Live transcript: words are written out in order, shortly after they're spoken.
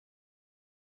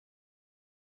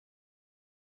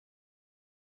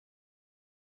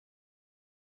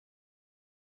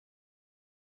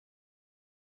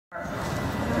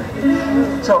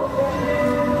So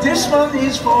this one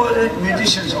is for the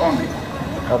musicians only.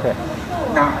 Okay.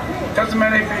 Now, doesn't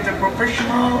matter if it's a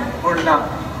professional or not.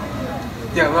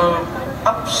 There are a lot of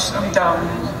ups and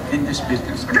downs in this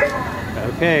business. Okay?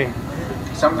 Okay.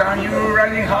 Sometimes you're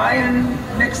riding high, and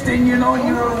next thing you know,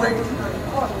 you're like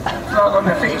flat on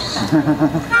the face.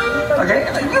 Okay?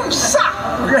 You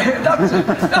suck. Okay? That's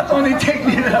only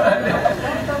technical.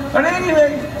 But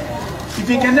anyway, if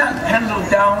you cannot handle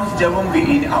downs, there won't be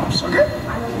any ups. Okay?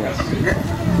 Yes. Okay?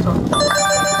 So,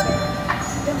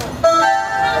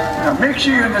 now make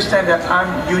sure you understand that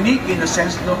I'm unique in the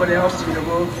sense nobody else in the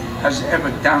world has ever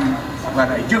done what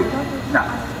I do. Now,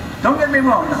 don't get me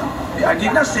wrong now. I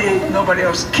did not say nobody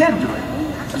else can do it.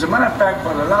 As a matter of fact,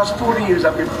 for the last 40 years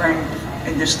I've been playing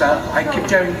in this style, I keep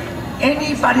telling you,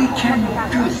 anybody can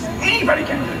do it. Anybody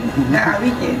can do it. Nah, we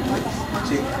can't do it.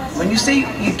 See, when you say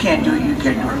you can't do it, you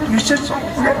can do it. You said so,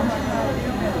 okay?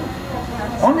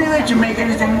 Only way to make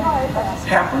anything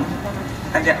happen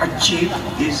and then achieve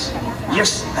is,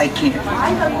 yes, I can,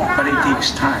 but it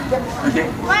takes time, okay?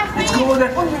 It's called the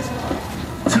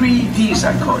 3Ds,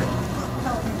 I call it.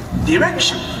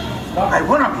 Direction, I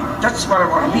want to be, that's what I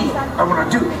want to be, I want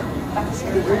to do.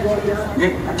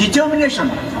 Okay? Determination,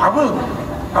 I will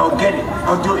get it,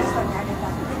 I'll do it.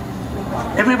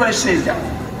 Everybody says that,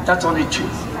 that's only true.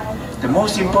 The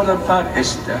most important part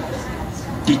is the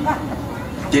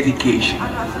dedication.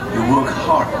 You work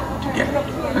hard to get it,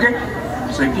 okay?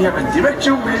 So if you have a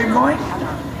direction where you're going,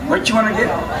 what you want to get,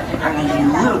 and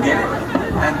you will get it,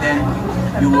 and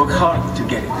then you work hard to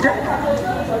get it, okay?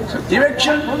 So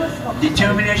direction,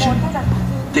 determination,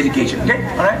 dedication, okay?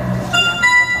 Alright?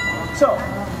 So,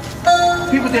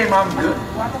 people think I'm good.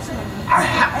 I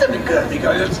have to be good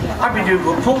because I've been doing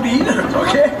it for 40 years,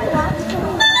 okay?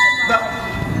 But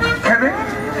Kevin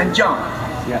and John,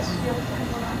 Yes.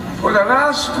 for the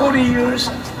last 40 years,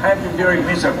 I have been very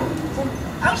miserable.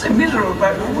 I was miserable,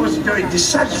 but it was very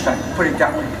dissatisfied, put it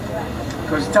that way.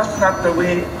 Because that's not the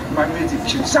way my music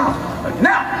should sound. But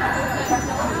now,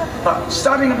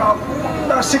 starting about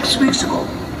 6 weeks ago,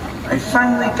 I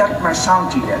finally got my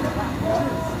sound together.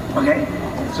 Okay?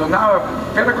 So now I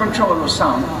have better control of the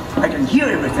sound. I can hear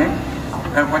everything.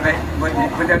 And when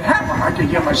that happened, I can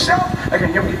hear myself. I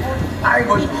can hear me. I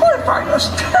was horrified. It was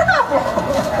terrible.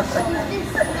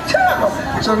 Terrible.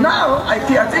 So now I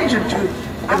pay attention to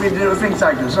every little things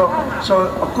I do. So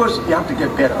of course you have to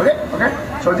get better. Okay? Okay?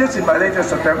 So this is my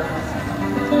latest attempt.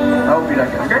 I hope you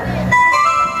like it. Okay?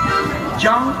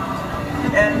 John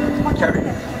and Terry,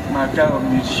 my fellow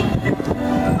musicians.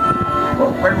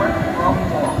 Oh, wait. One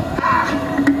more.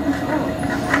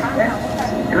 Okay?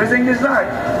 Everything is right.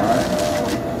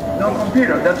 No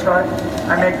computer, that's right.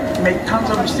 I make tons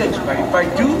of mistakes, but if I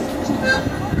do,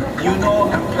 you know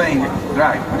I'm playing it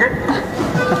right, okay?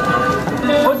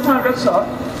 What's my red song?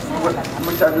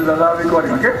 Which I do the live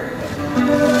recording, okay?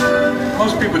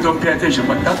 Most people don't pay attention,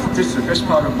 but this is the best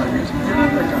part of my music.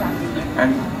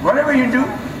 And whatever you do,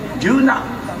 do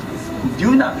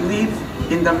not leave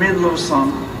in the middle of a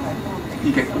song.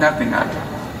 You get nothing out of it.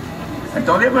 And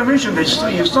don't ever mention that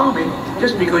you saw me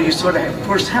just because you saw the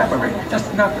first half of it. That's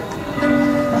nothing.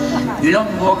 You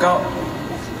don't walk out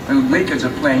and the Lakers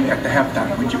are playing at the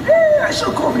halftime. Would you, hey, I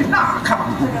saw Kobe. Nah, come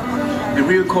on. The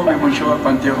real Kobe won't show up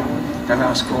until the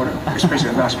last quarter, especially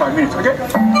the last 5 minutes, okay?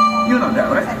 You know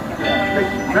that, right?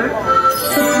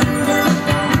 Ready?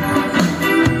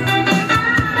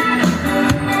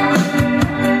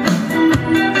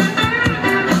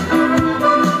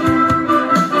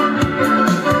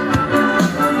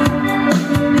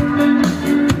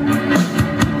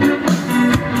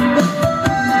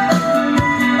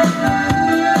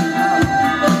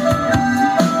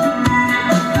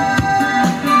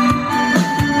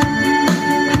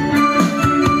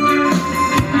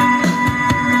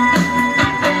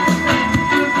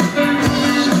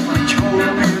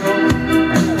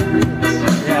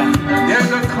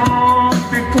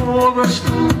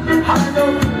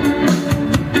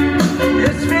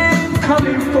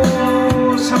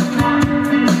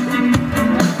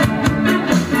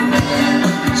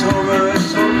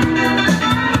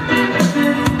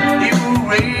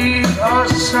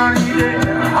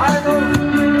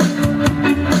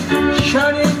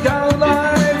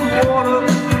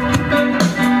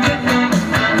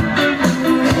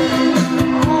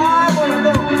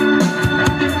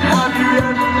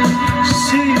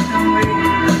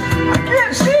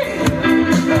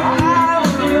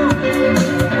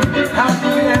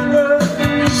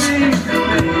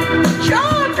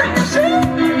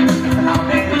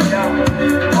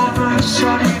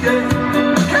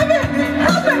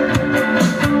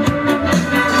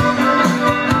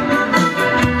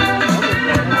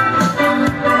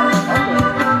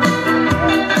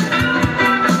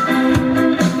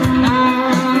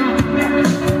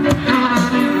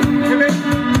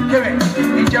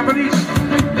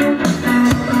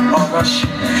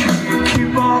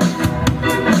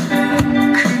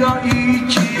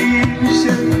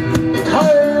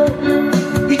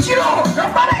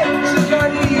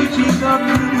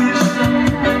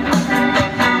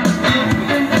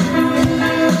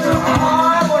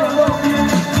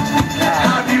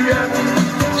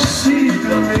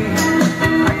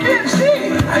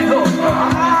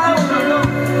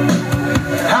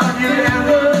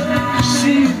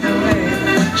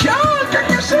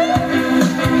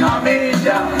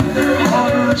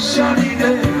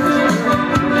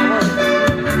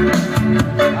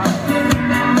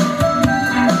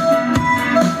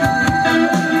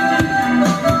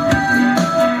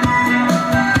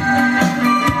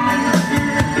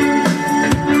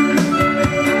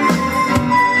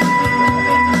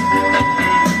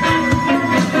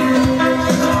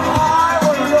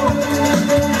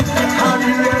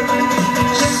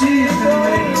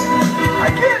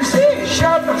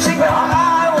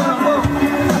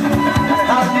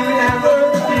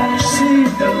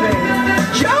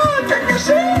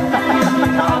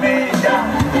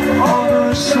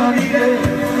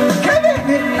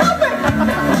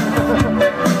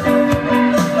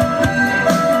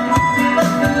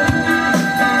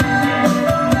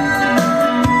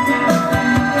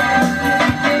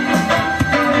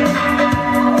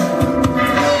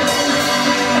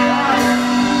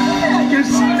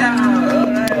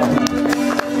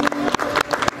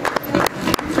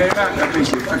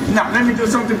 Now let me do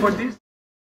something for this.